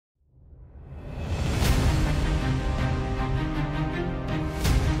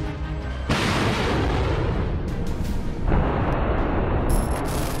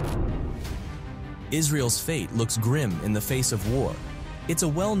Israel's fate looks grim in the face of war. It's a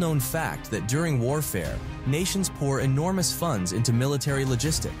well-known fact that during warfare, nations pour enormous funds into military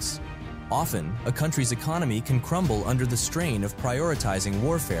logistics. Often, a country's economy can crumble under the strain of prioritizing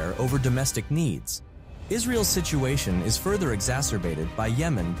warfare over domestic needs. Israel's situation is further exacerbated by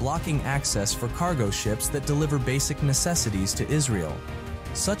Yemen blocking access for cargo ships that deliver basic necessities to Israel.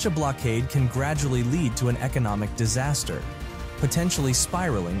 Such a blockade can gradually lead to an economic disaster, potentially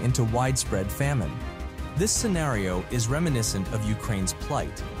spiraling into widespread famine. This scenario is reminiscent of Ukraine's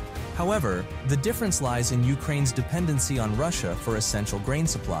plight. However, the difference lies in Ukraine's dependency on Russia for essential grain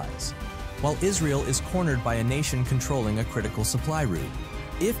supplies, while Israel is cornered by a nation controlling a critical supply route.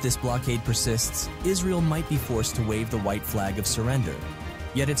 If this blockade persists, Israel might be forced to wave the white flag of surrender.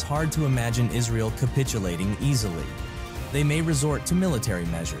 Yet it's hard to imagine Israel capitulating easily. They may resort to military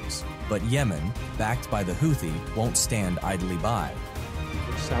measures, but Yemen, backed by the Houthi, won't stand idly by.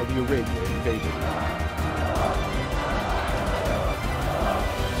 Saudi Arabia invaded.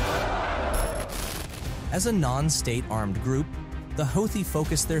 As a non-state armed group, the Houthi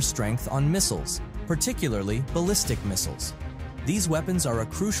focus their strength on missiles, particularly ballistic missiles. These weapons are a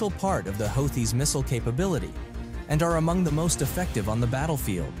crucial part of the Houthis' missile capability and are among the most effective on the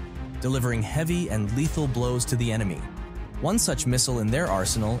battlefield, delivering heavy and lethal blows to the enemy. One such missile in their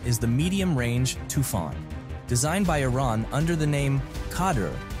arsenal is the medium-range Tufan. Designed by Iran under the name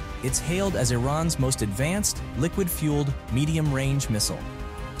Qadr, it's hailed as Iran's most advanced, liquid-fueled, medium-range missile.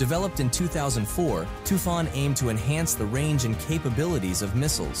 Developed in 2004, Tufan aimed to enhance the range and capabilities of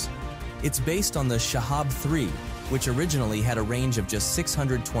missiles. It's based on the Shahab-3, which originally had a range of just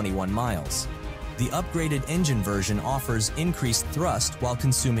 621 miles. The upgraded engine version offers increased thrust while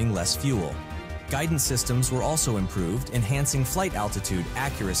consuming less fuel. Guidance systems were also improved, enhancing flight altitude,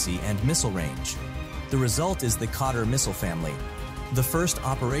 accuracy, and missile range. The result is the Qadr missile family. The first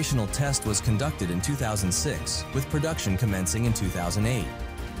operational test was conducted in 2006, with production commencing in 2008.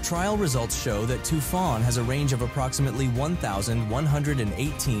 Trial results show that Tufan has a range of approximately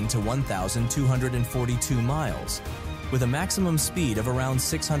 1,118 to 1,242 miles, with a maximum speed of around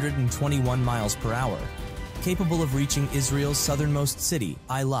 621 miles per hour, capable of reaching Israel's southernmost city,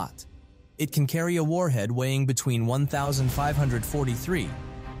 Eilat. It can carry a warhead weighing between 1,543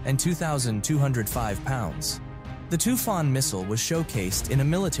 and 2,205 pounds. The Tufan missile was showcased in a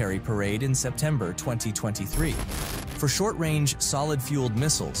military parade in September 2023. For short-range, solid-fueled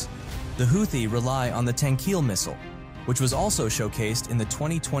missiles, the Houthi rely on the Tankil missile, which was also showcased in the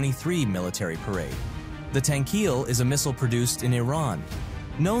 2023 military parade. The Tankil is a missile produced in Iran,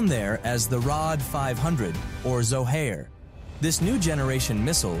 known there as the Rad 500 or Zohair. This new generation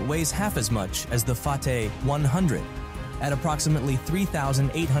missile weighs half as much as the Fateh 100, at approximately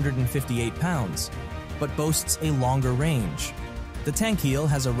 3,858 pounds, but boasts a longer range. The Tankil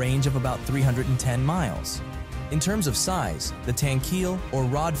has a range of about 310 miles. In terms of size, the Tankil or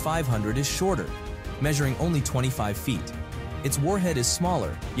Rad 500 is shorter, measuring only 25 feet. Its warhead is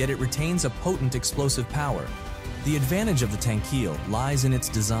smaller, yet it retains a potent explosive power. The advantage of the Tankil lies in its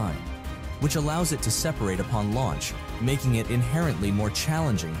design, which allows it to separate upon launch, making it inherently more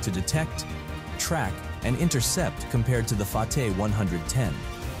challenging to detect, track, and intercept compared to the Fateh 110.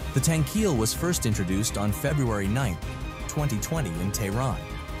 The Tankil was first introduced on February 9, 2020 in Tehran,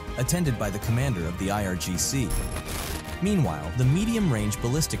 attended by the commander of the IRGC. Meanwhile, the medium-range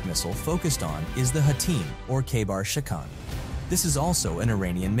ballistic missile focused on is the Hatim, or Khaybar Shikan. This is also an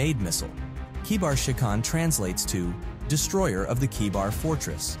Iranian-made missile. Khaybar Shikan translates to destroyer of the Khaybar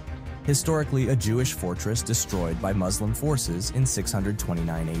fortress, historically a Jewish fortress destroyed by Muslim forces in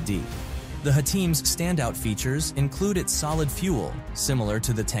 629 AD. The Hatim's standout features include its solid fuel, similar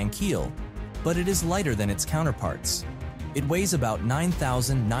to the Tankil, but it is lighter than its counterparts. It weighs about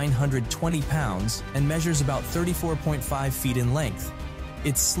 9,920 pounds and measures about 34.5 feet in length.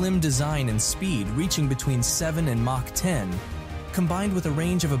 Its slim design and speed reaching between 7 and Mach 10, combined with a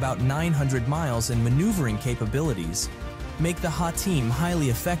range of about 900 miles and maneuvering capabilities, make the Hatim highly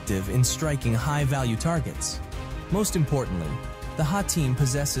effective in striking high-value targets. Most importantly, the Hatim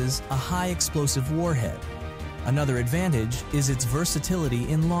possesses a high explosive warhead. Another advantage is its versatility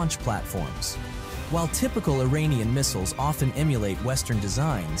in launch platforms. While typical Iranian missiles often emulate Western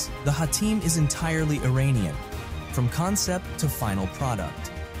designs, the Hatim is entirely Iranian, from concept to final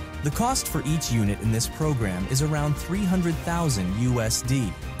product. The cost for each unit in this program is around $300,000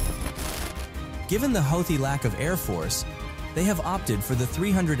 USD. Given the Houthi lack of air force, they have opted for the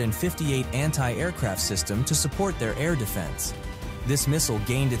 358 anti-aircraft system to support their air defense. This missile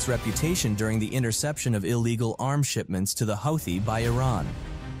gained its reputation during the interception of illegal arms shipments to the Houthi by Iran.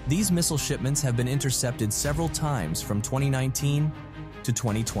 These missile shipments have been intercepted several times from 2019 to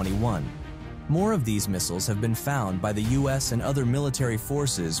 2021. More of these missiles have been found by the US and other military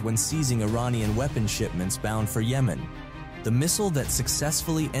forces when seizing Iranian weapon shipments bound for Yemen. The missile that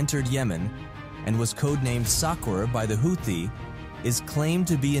successfully entered Yemen and was codenamed Saqr by the Houthi is claimed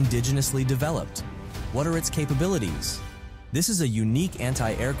to be indigenously developed. What are its capabilities? This is a unique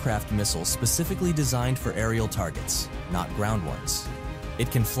anti-aircraft missile specifically designed for aerial targets, not ground ones.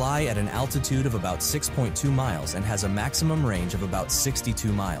 It can fly at an altitude of about 6.2 miles and has a maximum range of about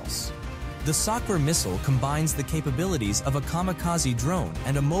 62 miles. The Saqr missile combines the capabilities of a kamikaze drone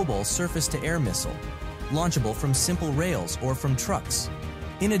and a mobile surface-to-air missile, launchable from simple rails or from trucks.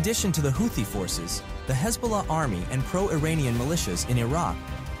 In addition to the Houthi forces, the Hezbollah army and pro-Iranian militias in Iraq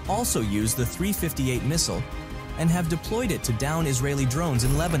also use the 358 missile and have deployed it to down Israeli drones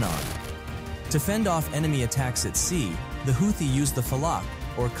in Lebanon. To fend off enemy attacks at sea, the Houthi used the Falak,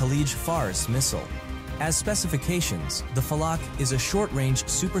 or Khalij Fars missile. As specifications, the Falak is a short-range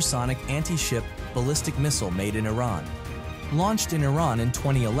supersonic anti-ship ballistic missile made in Iran. Launched in Iran in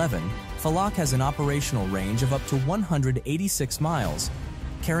 2011, Falak has an operational range of up to 186 miles,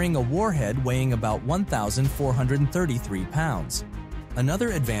 carrying a warhead weighing about 1,433 pounds.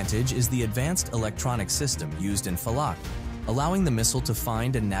 Another advantage is the advanced electronic system used in Falak, allowing the missile to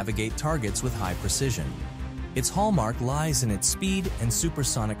find and navigate targets with high precision. Its hallmark lies in its speed and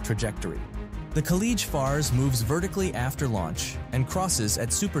supersonic trajectory. The Khalij Fars moves vertically after launch and crosses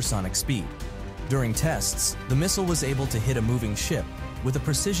at supersonic speed. During tests, the missile was able to hit a moving ship with a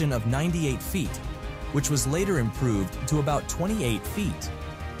precision of 98 feet, which was later improved to about 28 feet.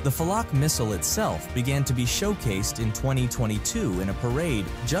 The Falak missile itself began to be showcased in 2022 in a parade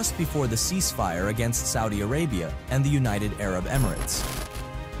just before the ceasefire against Saudi Arabia and the United Arab Emirates.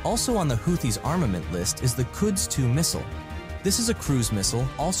 Also on the Houthis' armament list is the Quds II missile. This is a cruise missile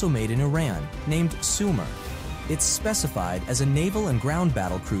also made in Iran, named Sumar. It's specified as a naval and ground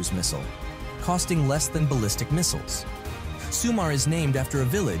battle cruise missile, costing less than ballistic missiles. Sumar is named after a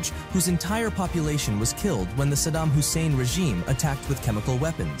village whose entire population was killed when the Saddam Hussein regime attacked with chemical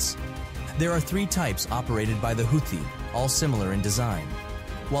weapons. There are 3 types operated by the Houthi, all similar in design.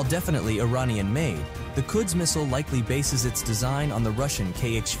 While definitely Iranian-made, the Quds missile likely bases its design on the Russian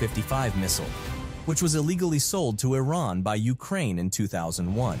Kh-55 missile, which was illegally sold to Iran by Ukraine in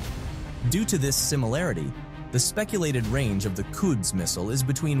 2001. Due to this similarity, the speculated range of the Quds missile is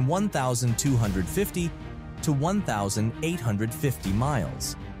between 1,250 to 1,850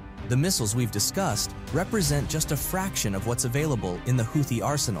 miles. The missiles we've discussed represent just a fraction of what's available in the Houthi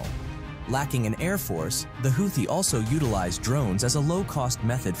arsenal. Lacking an air force, the Houthi also utilize drones as a low-cost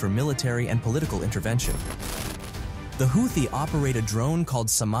method for military and political intervention. The Houthi operate a drone called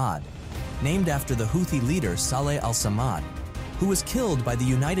Samad, named after the Houthi leader Saleh al-Samad, who was killed by the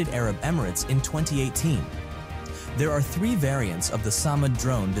United Arab Emirates in 2018. There are 3 variants of the Samad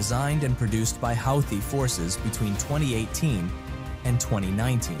drone designed and produced by Houthi forces between 2018 and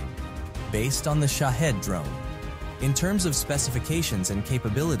 2019, based on the Shahed drone. In terms of specifications and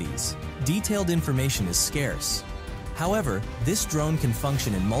capabilities, detailed information is scarce. However, this drone can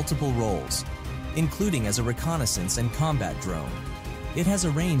function in multiple roles, including as a reconnaissance and combat drone. It has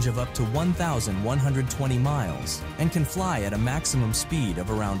a range of up to 1,120 miles and can fly at a maximum speed of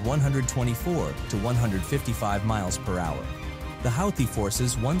around 124 to 155 miles per hour. The Houthi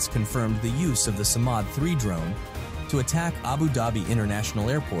forces once confirmed the use of the Samad 3 drone to attack Abu Dhabi International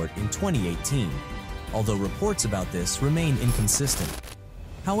Airport in 2018, although reports about this remain inconsistent.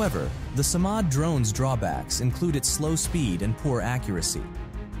 However, the Samad drone's drawbacks include its slow speed and poor accuracy.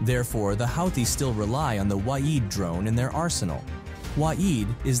 Therefore, the Houthis still rely on the Wa'id drone in their arsenal. Wa'id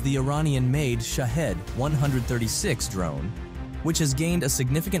is the Iranian-made Shahed 136 drone, which has gained a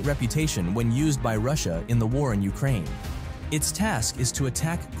significant reputation when used by Russia in the war in Ukraine. Its task is to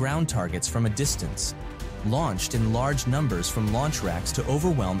attack ground targets from a distance, launched in large numbers from launch racks to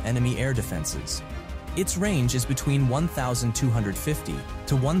overwhelm enemy air defenses. Its range is between 1,250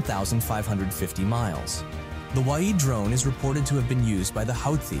 to 1,550 miles. The Wa'id drone is reported to have been used by the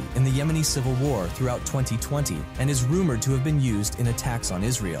Houthi in the Yemeni civil war throughout 2020 and is rumored to have been used in attacks on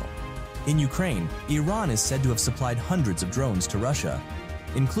Israel. In Ukraine, Iran is said to have supplied hundreds of drones to Russia,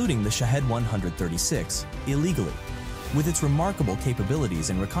 including the Shahed 136, illegally. With its remarkable capabilities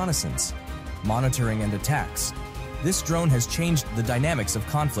in reconnaissance, monitoring and attacks, this drone has changed the dynamics of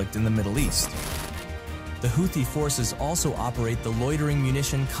conflict in the Middle East. The Houthi forces also operate the loitering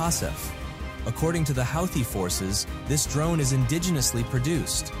munition Qasef. According to the Houthi forces, this drone is indigenously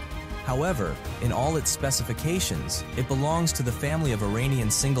produced. However, in all its specifications, it belongs to the family of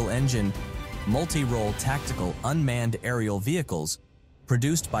Iranian single-engine, multi-role tactical unmanned aerial vehicles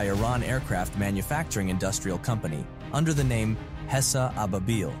produced by Iran Aircraft Manufacturing Industrial Company under the name Hessa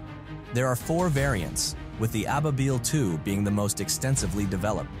Ababil. There are 4 variants, with the Ababil II being the most extensively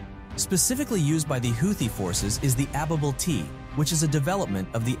developed. Specifically used by the Houthi forces is the Ababil T, which is a development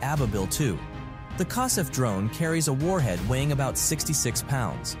of the Ababil II. The Qasif drone carries a warhead weighing about 66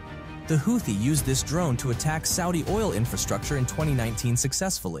 pounds. The Houthi used this drone to attack Saudi oil infrastructure in 2019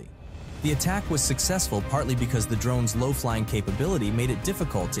 successfully. The attack was successful partly because the drone's low-flying capability made it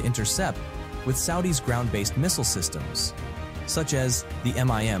difficult to intercept with Saudi's ground-based missile systems, such as the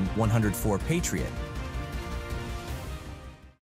MIM-104 Patriot,